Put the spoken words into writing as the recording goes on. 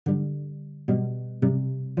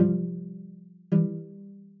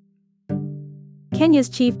Kenya's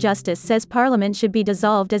Chief Justice says Parliament should be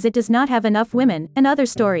dissolved as it does not have enough women, and other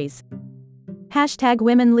stories. Hashtag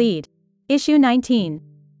Women Lead. Issue 19.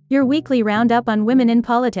 Your weekly roundup on women in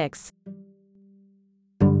politics.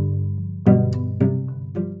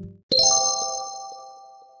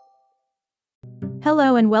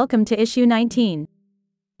 Hello and welcome to Issue 19.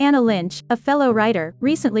 Anna Lynch, a fellow writer,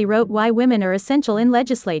 recently wrote Why Women Are Essential in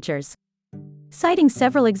Legislatures. Citing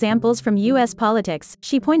several examples from U.S. politics,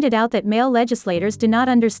 she pointed out that male legislators do not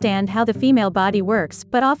understand how the female body works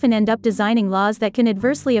but often end up designing laws that can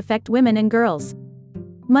adversely affect women and girls.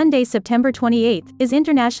 Monday, September 28, is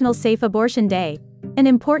International Safe Abortion Day, an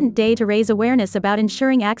important day to raise awareness about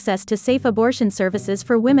ensuring access to safe abortion services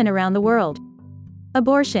for women around the world.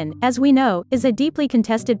 Abortion, as we know, is a deeply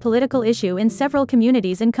contested political issue in several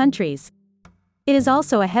communities and countries. It is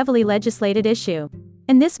also a heavily legislated issue.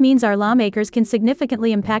 And this means our lawmakers can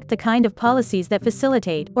significantly impact the kind of policies that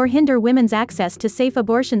facilitate or hinder women's access to safe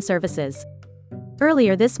abortion services.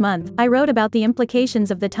 Earlier this month, I wrote about the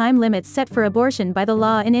implications of the time limits set for abortion by the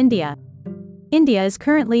law in India. India is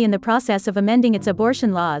currently in the process of amending its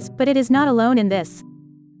abortion laws, but it is not alone in this.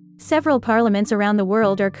 Several parliaments around the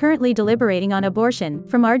world are currently deliberating on abortion,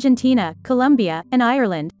 from Argentina, Colombia, and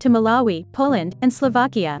Ireland, to Malawi, Poland, and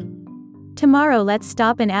Slovakia. Tomorrow let's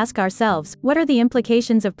stop and ask ourselves, what are the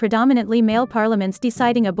implications of predominantly male parliaments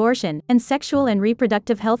deciding abortion, and sexual and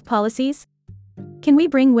reproductive health policies? Can we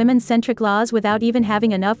bring women-centric laws without even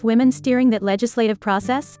having enough women steering that legislative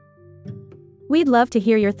process? We'd love to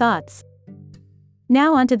hear your thoughts.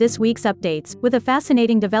 Now on to this week's updates, with a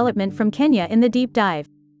fascinating development from Kenya in the deep dive.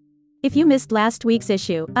 If you missed last week's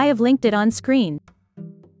issue, I have linked it on screen.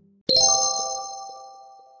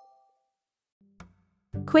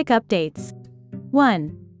 Quick updates.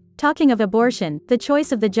 1. Talking of abortion, the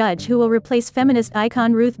choice of the judge who will replace feminist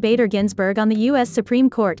icon Ruth Bader Ginsburg on the U.S. Supreme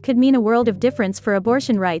Court could mean a world of difference for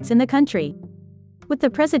abortion rights in the country. With the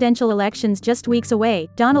presidential elections just weeks away,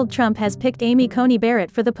 Donald Trump has picked Amy Coney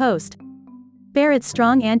Barrett for the post. Barrett's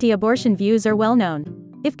strong anti-abortion views are well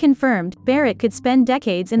known. If confirmed, Barrett could spend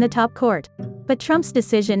decades in the top court. But Trump's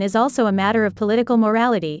decision is also a matter of political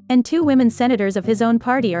morality, and two women senators of his own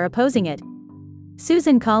party are opposing it.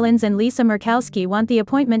 Susan Collins and Lisa Murkowski want the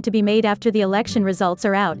appointment to be made after the election results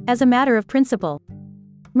are out, as a matter of principle.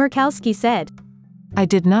 Murkowski said, "I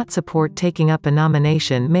did not support taking up a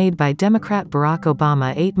nomination made by Democrat Barack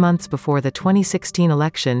Obama 8 months before the 2016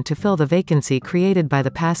 election to fill the vacancy created by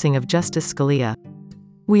the passing of Justice Scalia.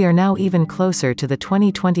 We are now even closer to the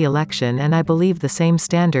 2020 election and I believe the same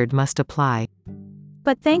standard must apply."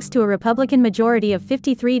 But thanks to a Republican majority of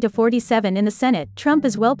 53 to 47 in the Senate, Trump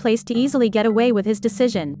is well placed to easily get away with his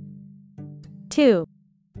decision. 2.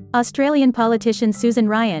 Australian politician Susan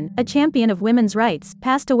Ryan, a champion of women's rights,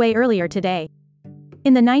 passed away earlier today.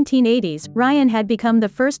 In the 1980s, Ryan had become the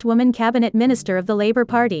first woman cabinet minister of the Labour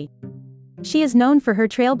Party. She is known for her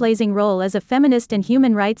trailblazing role as a feminist and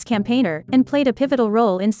human rights campaigner, and played a pivotal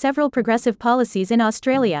role in several progressive policies in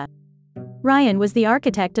Australia. Ryan was the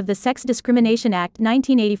architect of the Sex Discrimination Act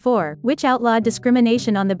 1984, which outlawed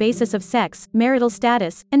discrimination on the basis of sex, marital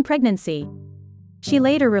status, and pregnancy. She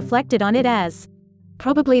later reflected on it as,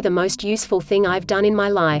 "Probably the most useful thing I've done in my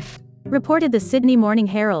life," reported the Sydney Morning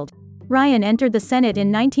Herald. Ryan entered the Senate in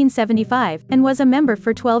 1975, and was a member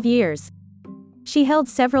for 12 years. She held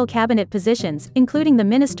several cabinet positions, including the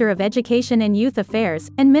Minister of Education and Youth Affairs,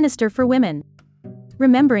 and Minister for Women.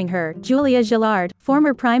 Remembering her, Julia Gillard,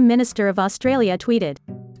 former Prime Minister of Australia, tweeted,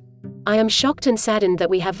 "I am shocked and saddened that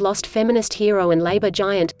we have lost feminist hero and Labour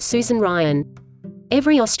giant, Susan Ryan.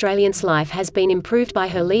 Every Australian's life has been improved by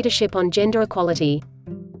her leadership on gender equality.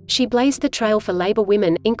 She blazed the trail for Labour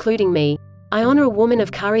women, including me. I honour a woman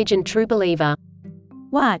of courage and true believer."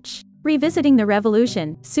 Watch. Revisiting the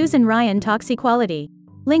Revolution, Susan Ryan talks equality.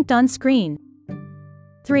 Linked on screen.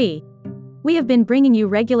 3. We have been bringing you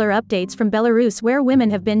regular updates from Belarus, where women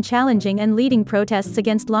have been challenging and leading protests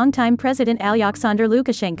against longtime President Alexander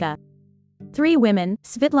Lukashenko. 3 women,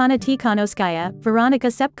 Svitlana Tikhanovskaya, Veronika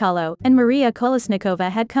Tsepkalo, and Maria Kolesnikova,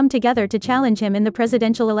 had come together to challenge him in the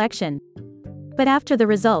presidential election. But after the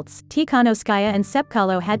results, Tikhanovskaya and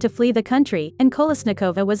Tsepkalo had to flee the country, and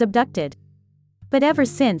Kolesnikova was abducted. But ever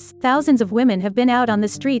since, thousands of women have been out on the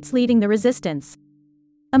streets leading the resistance.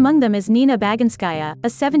 Among them is Nina Baginskaya, a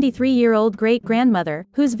 73-year-old great-grandmother,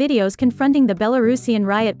 whose videos confronting the Belarusian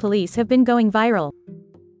riot police have been going viral.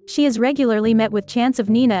 She is regularly met with chants of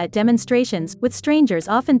Nina at demonstrations, with strangers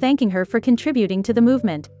often thanking her for contributing to the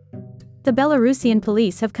movement. The Belarusian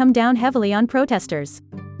police have come down heavily on protesters.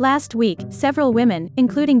 Last week, several women,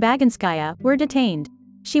 including Baginskaya, were detained.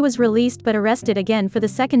 She was released but arrested again for the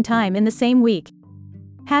second time in the same week.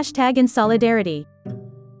 #InSolidarity.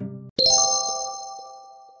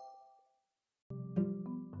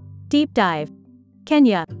 Deep dive.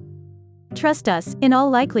 Kenya. Trust us, in all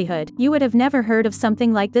likelihood, you would have never heard of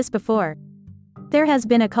something like this before. There has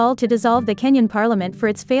been a call to dissolve the Kenyan parliament for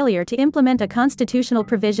its failure to implement a constitutional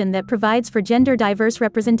provision that provides for gender-diverse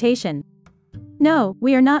representation. No,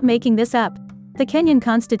 we are not making this up. The Kenyan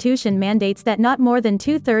constitution mandates that not more than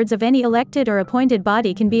 2/3 of any elected or appointed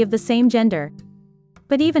body can be of the same gender.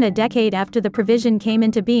 But even a decade after the provision came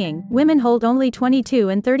into being, women hold only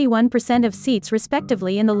 22% and 31% of seats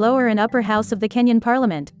respectively in the lower and upper house of the Kenyan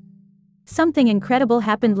parliament. Something incredible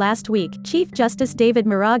happened last week. Chief Justice David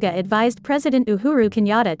Maraga advised President Uhuru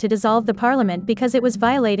Kenyatta to dissolve the parliament because it was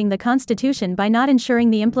violating the constitution by not ensuring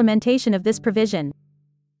the implementation of this provision.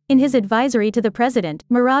 In his advisory to the president,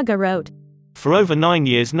 Maraga wrote, "For over 9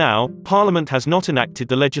 years now, Parliament has not enacted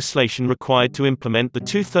the legislation required to implement the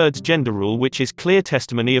 2/3 gender rule, which is clear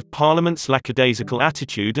testimony of Parliament's lackadaisical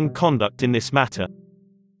attitude and conduct in this matter.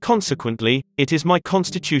 Consequently, it is my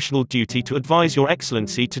constitutional duty to advise Your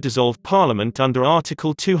Excellency to dissolve Parliament under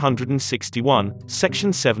Article 261,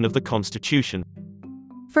 Section 7 of the Constitution."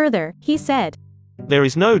 Further, he said, "There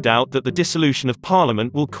is no doubt that the dissolution of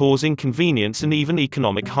Parliament will cause inconvenience and even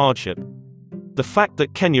economic hardship. The fact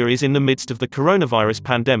that Kenya is in the midst of the coronavirus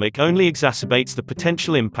pandemic only exacerbates the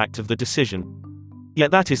potential impact of the decision. Yet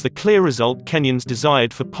that is the clear result Kenyans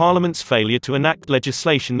desired for Parliament's failure to enact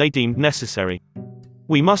legislation they deemed necessary.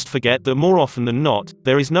 We must forget that more often than not,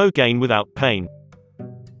 there is no gain without pain."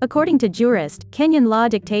 According to jurist, Kenyan law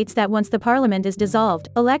dictates that once the parliament is dissolved,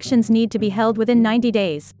 elections need to be held within 90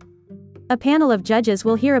 days. A panel of judges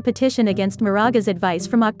will hear a petition against Maraga's advice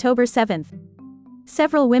from October 7.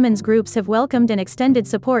 Several women's groups have welcomed and extended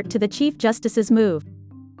support to the Chief Justice's move.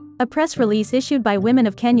 A press release issued by Women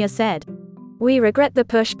of Kenya said, "We regret the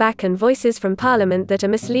pushback and voices from Parliament that are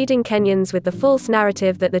misleading Kenyans with the false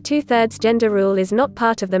narrative that the 2/3 gender rule is not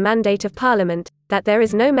part of the mandate of Parliament, that there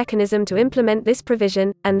is no mechanism to implement this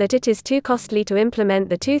provision, and that it is too costly to implement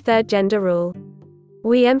the 2/3 gender rule.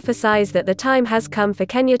 We emphasize that the time has come for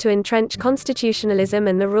Kenya to entrench constitutionalism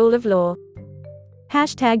and the rule of law."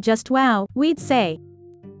 #JustWow, we'd say.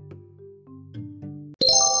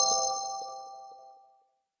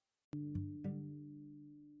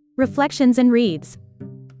 Reflections and reads.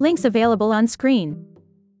 Links available on screen.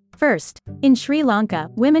 First, in Sri Lanka,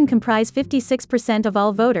 women comprise 56% of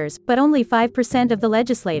all voters, but only 5% of the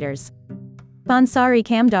legislators. Bansari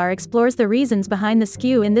Kamdar explores the reasons behind the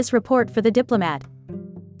skew in this report for The Diplomat.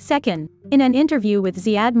 Second, in an interview with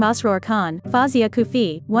Ziad Masroor Khan, Fazia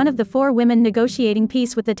Kufi, one of the 4 women negotiating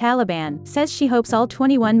peace with the Taliban, says she hopes all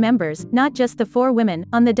 21 members, not just the 4 women,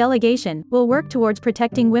 on the delegation, will work towards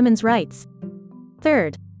protecting women's rights.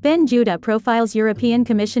 Third, Ben Judah profiles European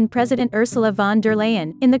Commission President Ursula von der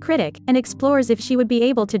Leyen in The Critic, and explores if she would be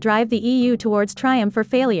able to drive the EU towards triumph or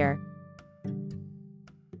failure.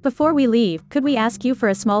 Before we leave, could we ask you for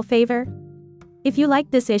a small favor? If you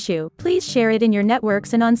liked this issue, please share it in your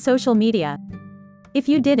networks and on social media. If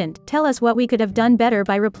you didn't, tell us what we could have done better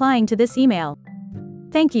by replying to this email.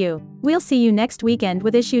 Thank you. We'll see you next weekend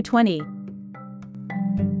with issue 20.